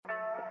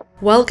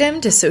Welcome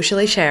to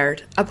Socially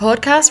Shared, a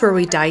podcast where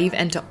we dive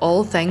into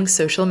all things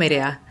social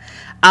media.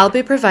 I'll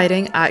be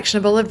providing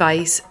actionable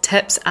advice,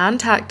 tips and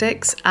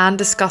tactics, and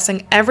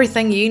discussing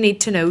everything you need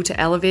to know to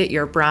elevate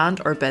your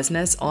brand or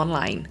business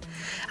online.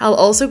 I'll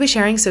also be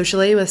sharing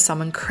socially with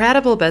some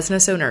incredible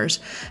business owners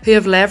who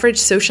have leveraged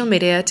social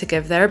media to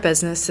give their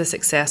business the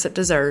success it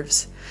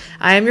deserves.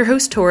 I am your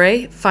host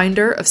Tori,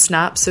 founder of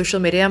Snap Social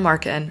Media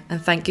Marketing, and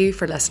thank you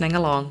for listening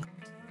along.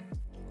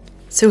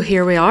 So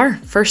here we are,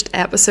 first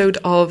episode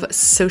of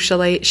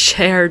Socially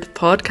Shared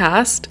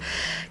podcast.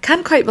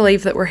 Can't quite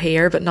believe that we're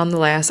here, but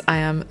nonetheless, I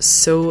am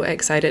so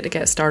excited to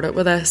get started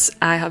with this.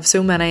 I have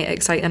so many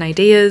exciting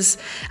ideas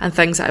and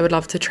things that I would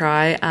love to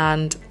try,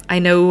 and I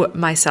know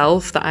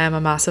myself that I am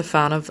a massive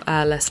fan of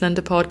listening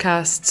to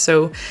podcasts,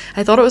 so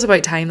I thought it was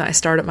about time that I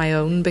started my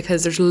own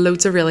because there's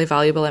loads of really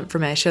valuable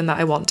information that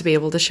I want to be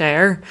able to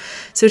share.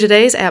 So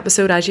today's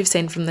episode, as you've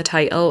seen from the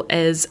title,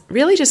 is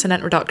really just an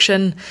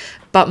introduction,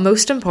 but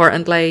most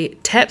importantly,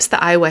 tips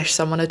that I wish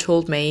someone had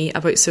told me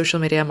about social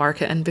media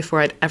marketing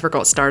before I'd ever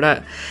got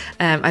started.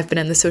 I've been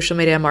in the social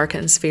media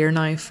marketing sphere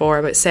now for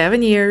about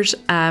 7 years,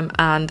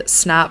 and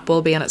Snap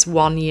will be in its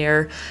 1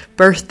 year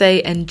birthday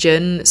in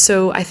June.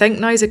 So I think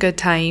now's a good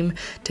time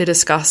to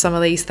discuss some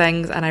of these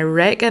things, and I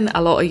reckon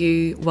a lot of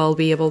you will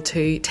be able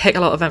to take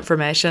a lot of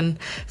information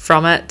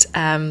from it,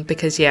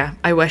 because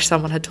I wish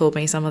someone had told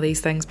me some of these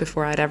things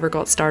before I'd ever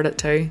got started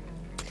too.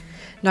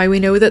 Now,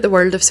 we know that the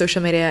world of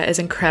social media is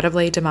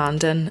incredibly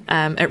demanding.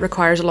 It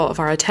requires a lot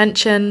of our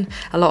attention,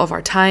 a lot of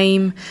our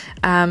time,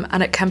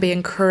 and it can be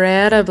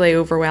incredibly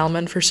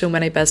overwhelming for so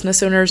many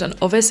business owners. And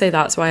obviously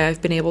that's why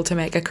I've been able to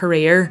make a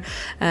career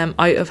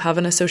out of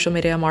having a social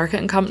media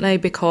marketing company,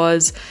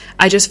 because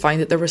I just found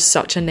that there was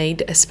such a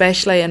need,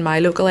 especially in my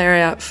local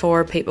area,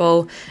 for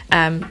people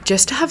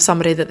just to have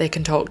somebody that they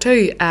can talk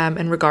to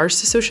in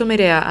regards to social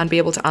media and be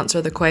able to answer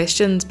the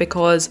questions,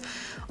 because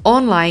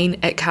online,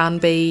 it can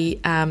be,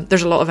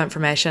 there's a lot of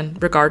information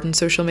regarding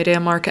social media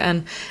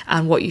marketing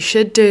and what you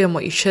should do and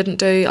what you shouldn't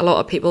do. A lot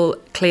of people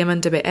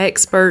claiming to be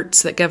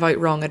experts that give out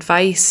wrong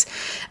advice.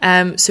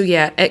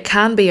 It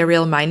can be a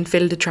real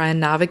minefield to try and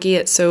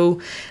navigate.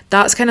 So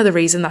that's kind of the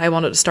reason that I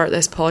wanted to start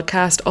this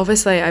podcast.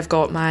 Obviously, I've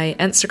got my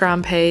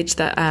Instagram page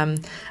that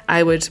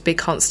I would be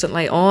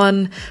constantly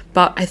on,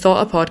 but I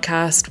thought a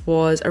podcast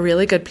was a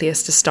really good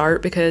place to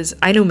start because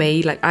I know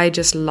me, I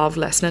just love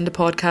listening to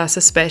podcasts,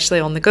 especially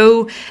on the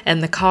go, in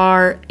the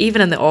car, even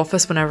in the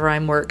office whenever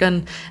I'm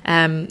working.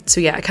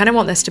 I kind of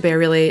want this to be a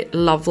really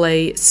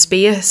lovely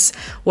space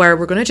where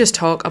we're going to just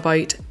talk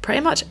about pretty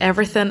much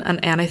everything and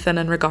anything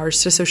in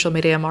regards to social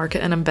media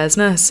marketing and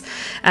business.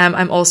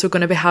 I'm also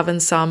going to be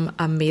having some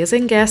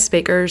amazing guest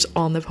speakers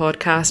on the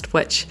podcast,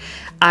 which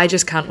I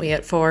just can't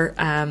wait for.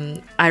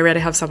 I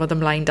already have some of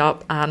them lined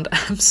up, and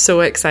I'm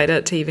so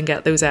excited to even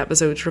get those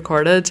episodes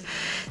recorded.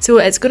 So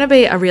it's going to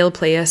be a real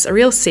place, a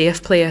real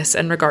safe place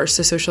in regards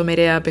to social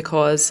media,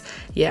 because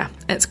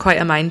it's quite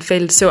a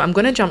minefield. So I'm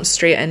going to jump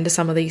straight into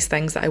some of these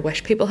things that I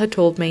wish people had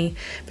told me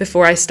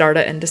before I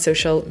started into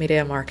social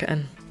media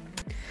marketing.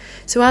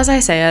 So as I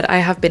said, I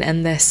have been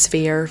in this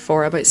sphere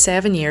for about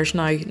 7 years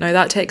now. Now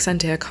that takes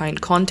into account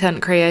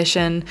content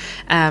creation,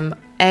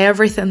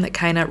 everything that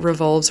kind of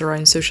revolves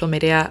around social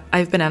media.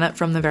 I've been in it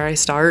from the very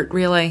start,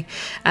 really.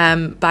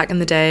 Back in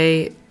the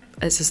day,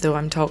 it's as though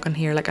I'm talking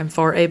here like I'm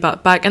 40,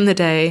 but back in the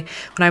day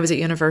when I was at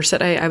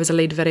university, I was a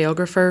lead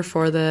videographer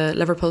for the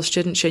Liverpool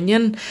Students'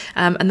 Union,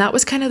 and that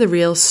was kind of the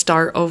real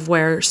start of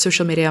where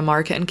social media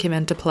marketing came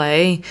into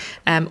play.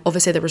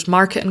 Obviously there was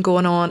marketing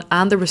going on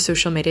and there was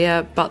social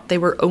media, but they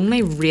were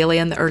only really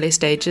in the early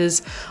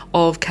stages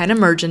of kind of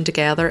merging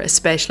together,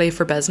 especially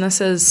for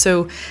businesses.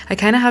 So I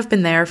kind of have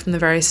been there from the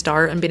very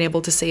start and been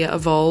able to see it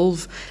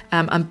evolve,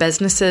 and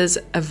businesses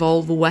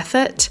evolve with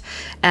it.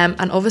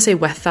 And obviously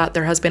with that,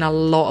 there has been a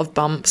lot of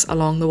bumps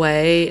along the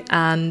way,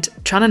 and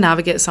trying to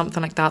navigate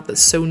something like that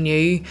that's so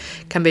new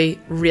can be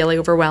really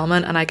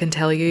overwhelming, and I can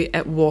tell you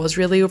it was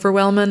really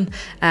overwhelming.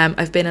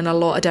 I've been in a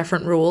lot of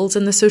different roles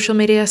in the social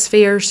media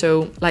sphere.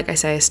 So like I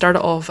say, I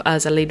started off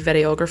as a lead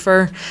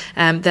videographer,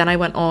 then I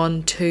went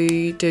on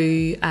to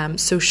do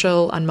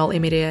social and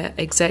multimedia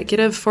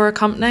executive for a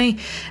company,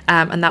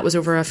 and that was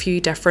over a few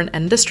different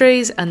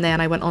industries, and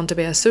then I went on to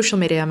be a social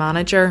media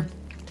manager.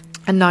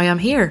 And now I'm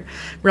here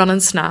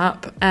running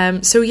Snap.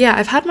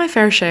 I've had my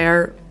fair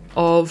share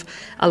of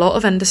a lot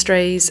of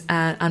industries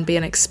and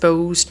being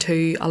exposed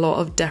to a lot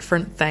of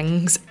different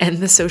things in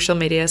the social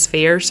media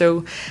sphere.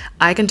 So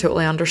I can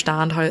totally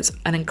understand how it's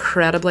an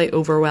incredibly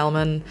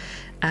overwhelming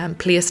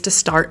place to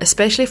start,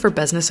 especially for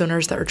business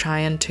owners that are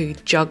trying to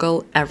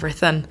juggle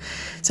everything.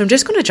 So I'm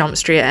just going to jump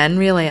straight in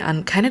really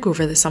and kind of go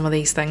over some of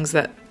these things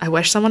that I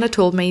wish someone had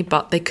told me,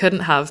 but they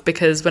couldn't have,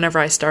 because whenever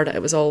I started,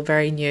 it was all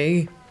very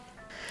new.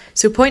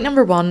 So point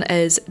number 1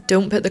 is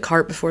don't put the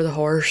cart before the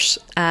horse.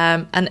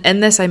 And in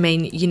this, I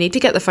mean, you need to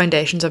get the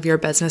foundations of your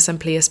business in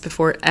place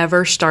before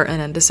ever starting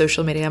into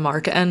social media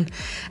marketing.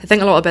 I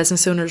think a lot of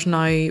business owners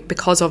now,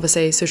 because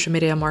obviously social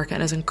media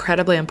marketing is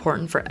incredibly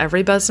important for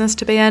every business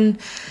to be in,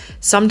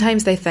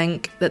 sometimes they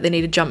think that they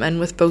need to jump in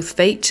with both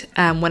feet,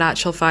 when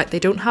actual fact they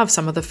don't have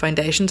some of the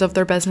foundations of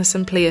their business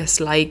in place,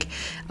 like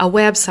a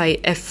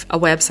website, if a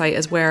website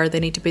is where they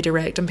need to be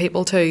directing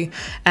people to,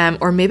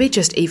 or maybe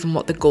just even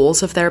what the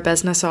goals of their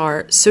business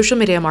are. Social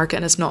media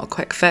marketing is not a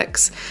quick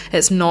fix.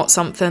 It's not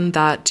something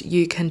that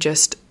you can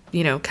just,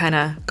 kind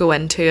of go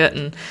into it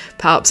and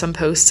put up some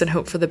posts and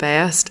hope for the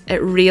best.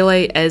 It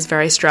really is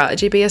very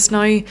strategy based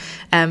now.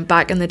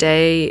 Back in the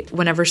day,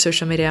 whenever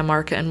social media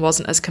marketing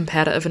wasn't as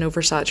competitive and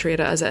oversaturated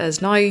as it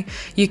is now,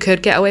 you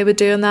could get away with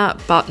doing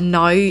that. But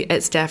now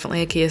it's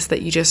definitely a case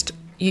that you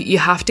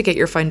have to get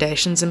your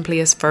foundations in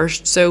place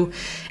first. So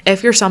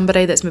if you're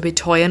somebody that's maybe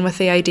toying with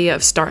the idea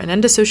of starting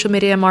into social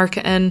media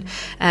marketing,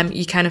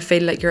 you kind of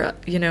feel like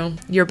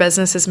your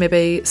business is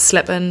maybe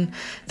slipping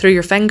through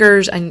your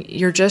fingers and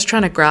you're just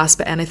trying to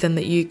grasp at anything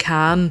that you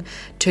can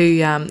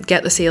to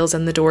get the sales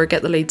in the door,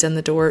 get the leads in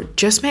the door,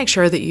 just make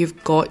sure that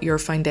you've got your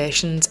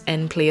foundations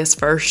in place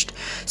first.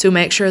 So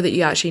make sure that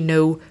you actually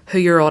know who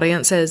your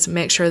audience is,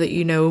 make sure that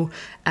you know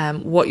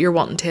what you're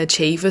wanting to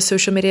achieve with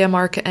social media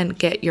marketing,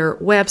 get your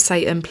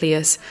website in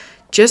place,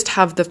 just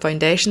have the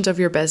foundations of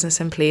your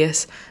business in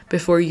place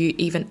before you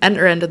even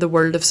enter into the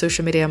world of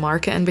social media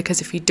marketing,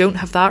 because if you don't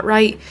have that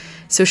right,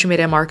 social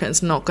media marketing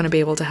is not going to be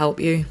able to help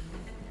you.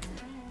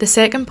 The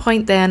second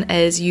point then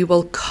is you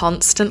will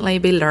constantly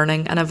be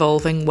learning and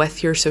evolving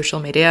with your social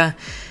media.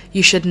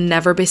 You should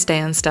never be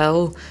staying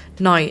still.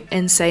 Now,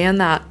 in saying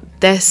that,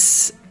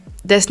 this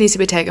needs to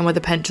be taken with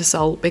a pinch of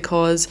salt,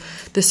 because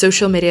the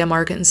social media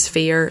marketing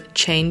sphere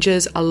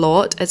changes a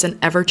lot. It's an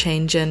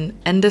ever-changing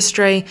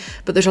industry,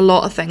 but there's a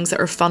lot of things that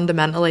are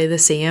fundamentally the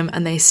same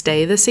and they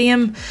stay the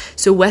same.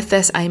 So with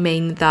this, I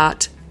mean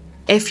that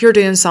if you're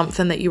doing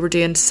something that you were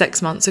doing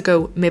 6 months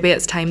ago, maybe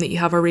it's time that you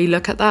have a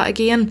relook at that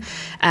again.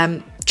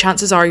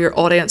 Chances are your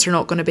audience are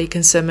not going to be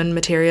consuming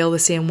material the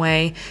same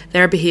way.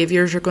 Their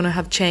behaviours are going to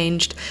have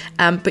changed.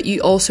 But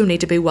you also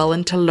need to be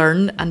willing to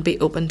learn and be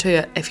open to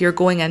it. If you're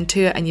going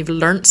into it and you've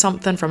learnt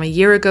something from a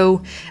year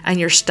ago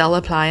and you're still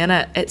applying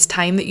it, it's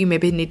time that you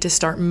maybe need to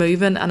start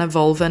moving and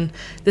evolving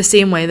the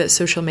same way that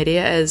social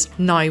media is.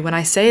 Now, when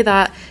I say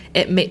that,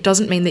 it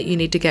doesn't mean that you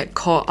need to get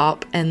caught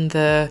up in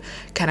the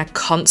kind of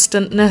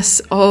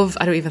constantness of,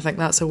 I don't even think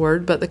that's a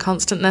word, but the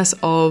constantness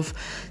of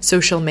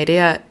social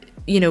media.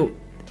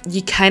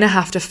 You kind of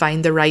have to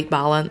find the right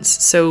balance.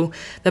 So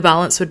the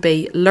balance would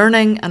be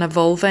learning and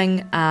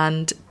evolving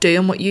and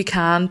doing what you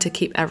can to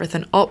keep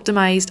everything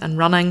optimized and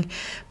running,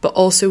 but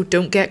also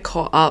don't get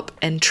caught up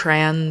in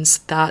trends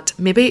that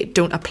maybe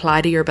don't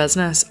apply to your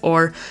business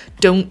or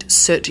don't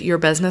suit your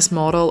business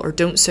model or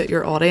don't suit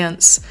your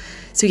audience.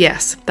 So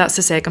yes, that's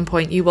the second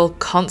point. You will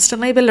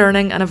constantly be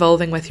learning and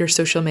evolving with your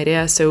social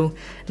media, so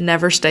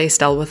never stay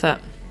still with it.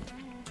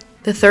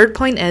 The third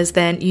point is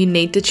then you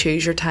need to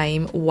choose your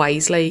time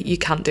wisely. You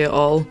can't do it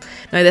all.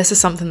 Now, this is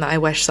something that I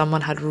wish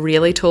someone had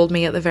really told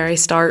me at the very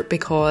start,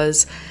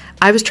 because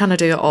I was trying to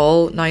do it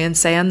all. Now, in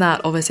saying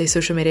that, obviously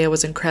social media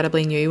was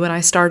incredibly new when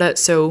I started,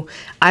 so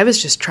I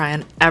was just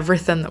trying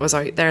everything that was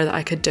out there that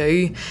I could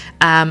do.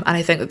 And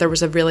I think that there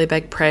was a really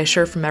big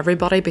pressure from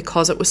everybody,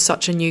 because it was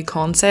such a new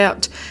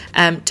concept,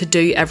 to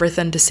do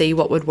everything to see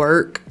what would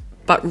work.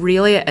 But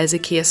really it is a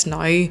case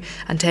now,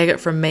 and take it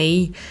from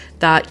me,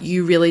 that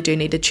you really do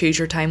need to choose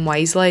your time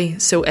wisely.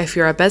 So if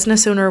you're a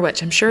business owner,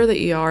 which I'm sure that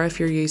you are if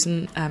you're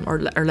using or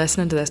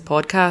listening to this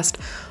podcast,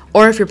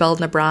 or if you're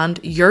building a brand,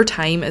 your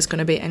time is going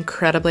to be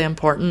incredibly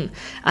important,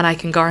 and I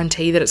can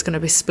guarantee that it's going to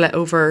be split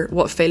over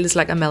what feels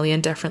like a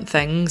million different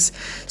things.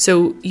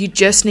 So you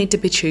just need to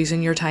be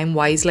choosing your time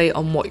wisely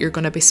on what you're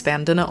going to be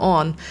spending it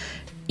on.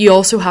 You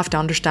also have to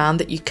understand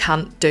that you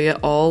can't do it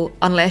all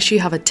unless you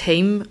have a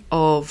team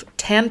of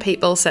 10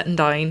 people sitting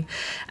down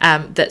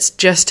that's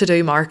just to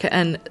do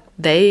marketing.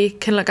 They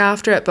can look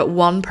after it, but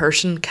one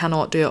person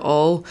cannot do it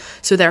all.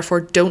 So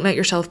therefore, don't let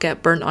yourself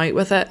get burnt out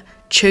with it.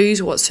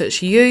 Choose what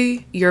suits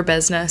you, your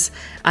business,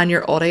 and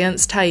your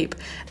audience type,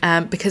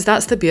 because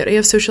that's the beauty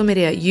of social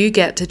media. You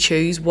get to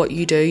choose what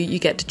you do. You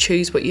get to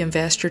choose what you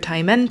invest your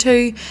time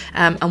into,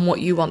 and what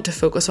you want to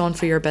focus on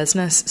for your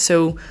business.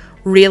 So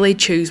really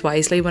choose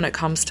wisely when it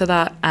comes to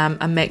that,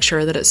 and make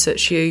sure that it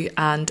suits you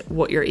and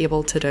what you're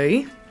able to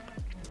do.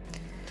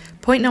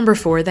 Point number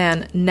 4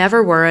 then,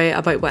 never worry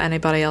about what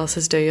anybody else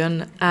is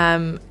doing.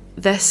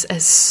 This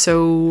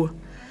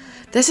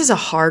is a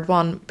hard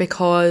one,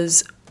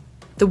 because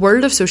the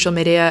world of social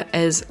media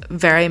is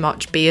very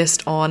much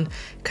based on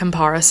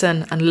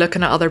comparison and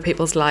looking at other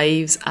people's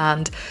lives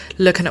and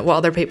looking at what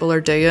other people are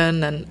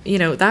doing, and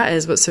that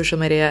is what social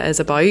media is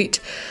about.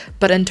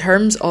 But in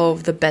terms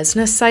of the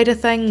business side of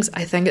things,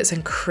 I think it's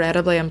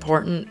incredibly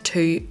important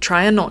to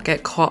try and not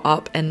get caught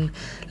up in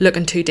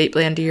looking too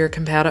deeply into your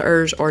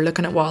competitors or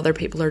looking at what other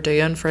people are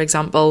doing. For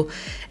example,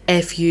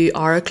 if you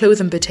are a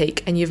clothing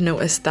boutique and you've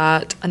noticed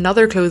that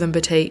another clothing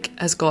boutique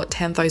has got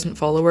 10,000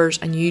 followers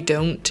and you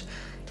don't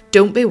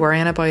be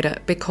worrying about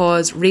it,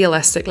 because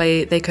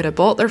realistically they could have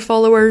bought their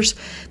followers,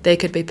 they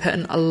could be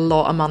putting a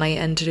lot of money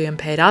into doing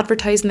paid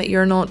advertising that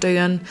you're not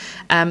doing.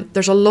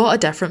 There's a lot of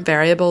different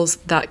variables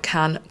that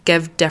can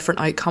give different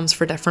outcomes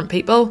for different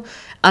people.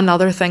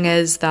 Another thing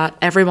is that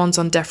everyone's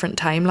on different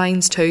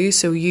timelines too,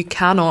 so you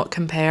cannot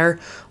compare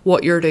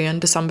what you're doing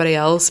to somebody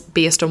else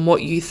based on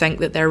what you think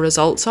that their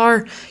results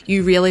are.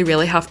 You really,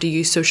 really have to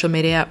use social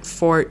media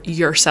for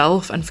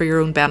yourself and for your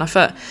own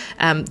benefit.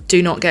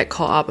 Do not get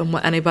caught up in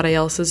what anybody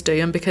else is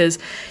doing, because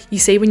you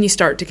see, when you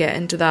start to get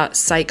into that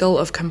cycle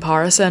of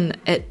comparison,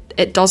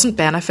 it doesn't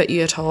benefit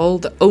you at all.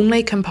 The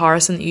only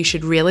comparison that you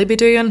should really be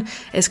doing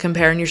is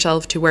comparing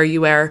yourself to where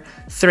you were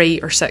 3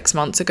 or 6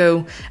 months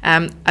ago.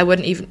 I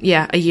wouldn't even,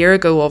 a year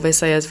ago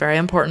obviously is very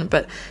important,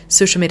 but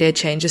social media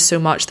changes so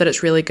much that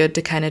it's really good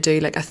to kind of do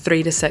like a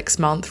 3 to 6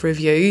 month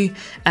review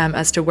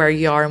as to where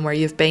you are and where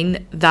you've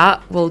been.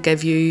 That will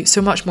give you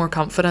so much more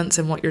confidence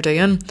in what you're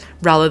doing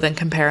rather than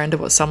comparing to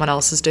what someone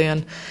else is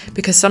doing,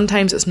 because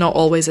sometimes it's not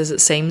always as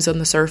it seems on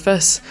the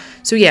surface.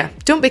 So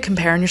don't be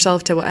comparing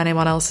yourself to what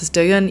anyone else is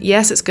doing.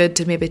 Yes, it's good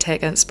to maybe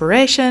take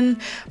inspiration,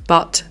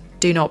 but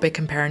do not be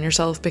comparing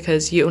yourself,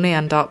 because you only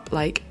end up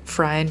like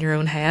frying your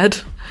own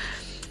head.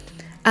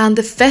 And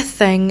the fifth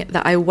thing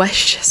that I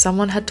wish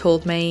someone had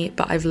told me,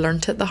 but I've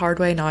learnt it the hard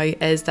way now,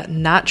 is that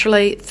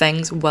naturally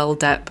things will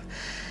dip.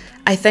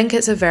 I think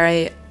it's a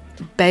very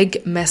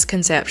big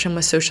misconception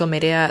with social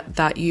media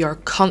that you are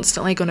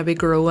constantly going to be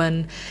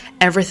growing.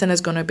 Everything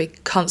is going to be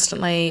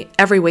constantly,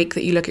 every week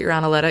that you look at your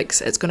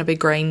analytics, it's going to be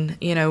green,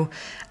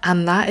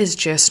 and that is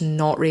just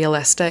not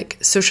realistic.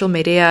 Social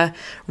media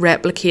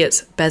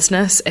replicates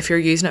business if you're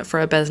using it for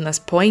a business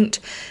point,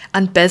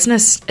 and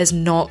business is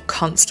not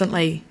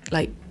constantly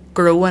like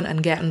growing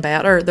and getting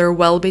better. There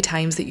will be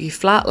times that you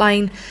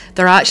flatline.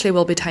 There actually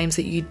will be times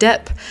that you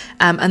dip,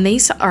 and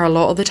these are a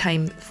lot of the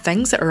time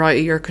things that are out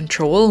of your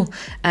control.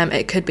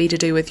 It could be to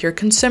do with your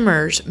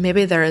consumers.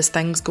 Maybe there is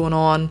things going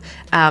on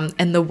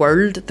in the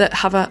world that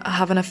have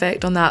an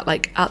effect on that.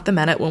 Like at the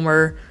minute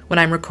when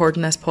I'm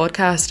recording this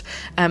podcast,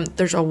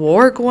 there's a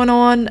war going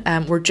on.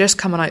 We're just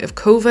coming out of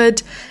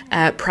COVID.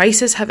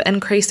 Prices have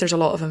increased. There's a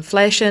lot of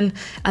inflation,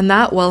 and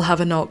that will have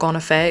a knock-on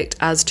effect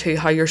as to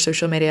how your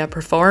social media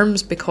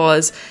performs, because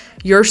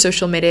your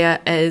social media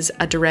is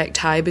a direct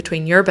tie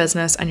between your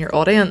business and your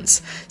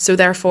audience. So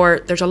therefore,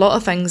 there's a lot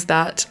of things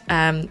that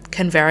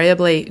can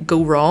variably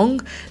go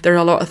wrong. There are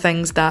a lot of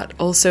things that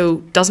also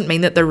doesn't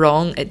mean that they're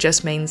wrong. It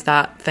just means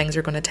that things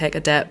are going to take a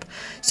dip.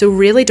 So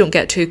really don't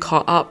get too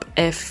caught up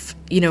if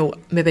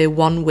maybe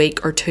 1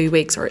 week or 2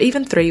 weeks or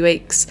even 3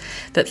 weeks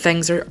that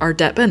things are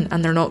dipping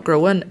and they're not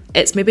growing.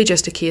 It's maybe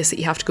just a case that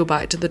you have to go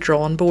back to the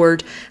drawing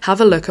board, have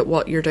a look at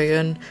what you're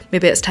doing.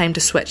 Maybe it's time to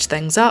switch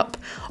things up,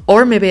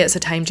 or maybe it's a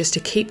time just to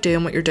keep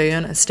doing what you're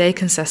doing and stay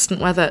consistent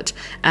with it,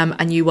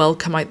 and you will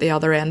come out the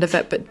other end of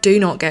it. But do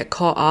not get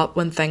caught up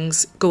when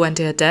things go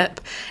into a dip.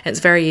 It's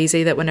very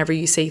easy that whenever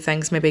you see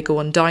things maybe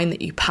going down,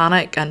 that you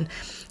panic and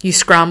you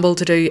scramble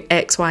to do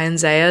X, Y, and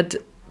Z,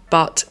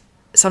 but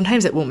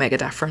sometimes it won't make a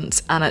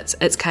difference, and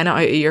it's kind of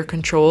out of your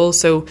control.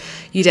 So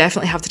you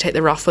definitely have to take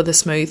the rough with the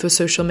smooth with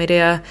social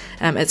media.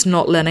 It's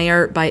not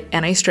linear by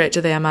any stretch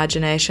of the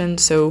imagination,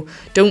 so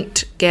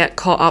don't get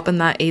caught up in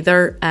that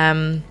either,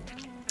 and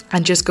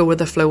just go with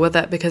the flow with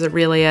it, because it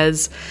really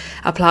is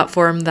a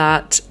platform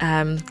that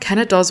kind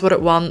of does what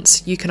it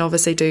wants. You can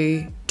obviously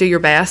do your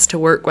best to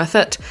work with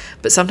it,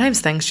 but sometimes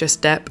things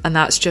just dip, and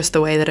that's just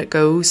the way that it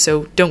goes,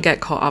 so don't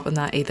get caught up in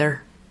that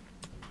either.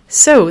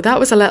 So that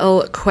was a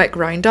little quick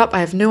roundup. I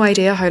have no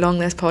idea how long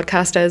this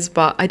podcast is,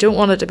 but I don't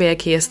want it to be a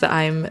case that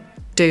I'm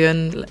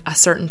doing a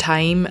certain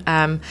time.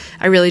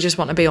 I really just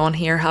want to be on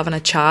here having a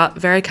chat,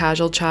 very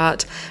casual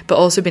chat, but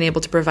also being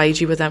able to provide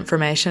you with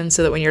information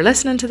so that when you're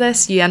listening to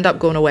this, you end up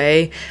going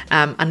away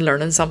and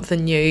learning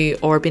something new,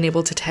 or being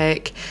able to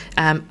take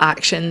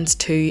actions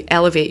to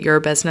elevate your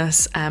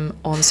business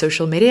on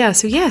social media.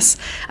 So yes,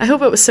 I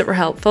hope it was super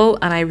helpful,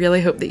 and I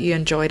really hope that you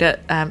enjoyed it,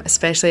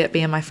 especially it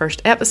being my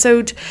first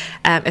episode.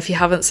 If you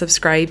haven't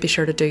subscribed, be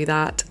sure to do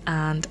that,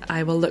 and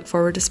I will look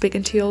forward to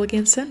speaking to you all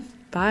again soon.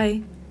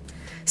 Bye.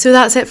 So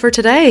that's it for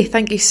today.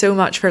 Thank you so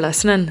much for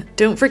listening.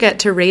 Don't forget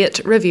to rate,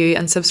 review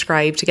and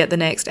subscribe to get the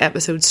next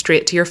episode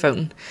straight to your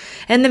phone.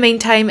 In the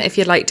meantime, if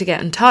you'd like to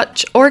get in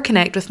touch or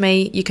connect with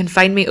me, you can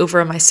find me over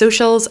on my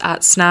socials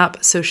at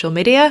Snap Social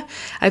Media.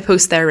 I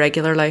post there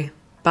regularly.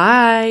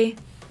 Bye.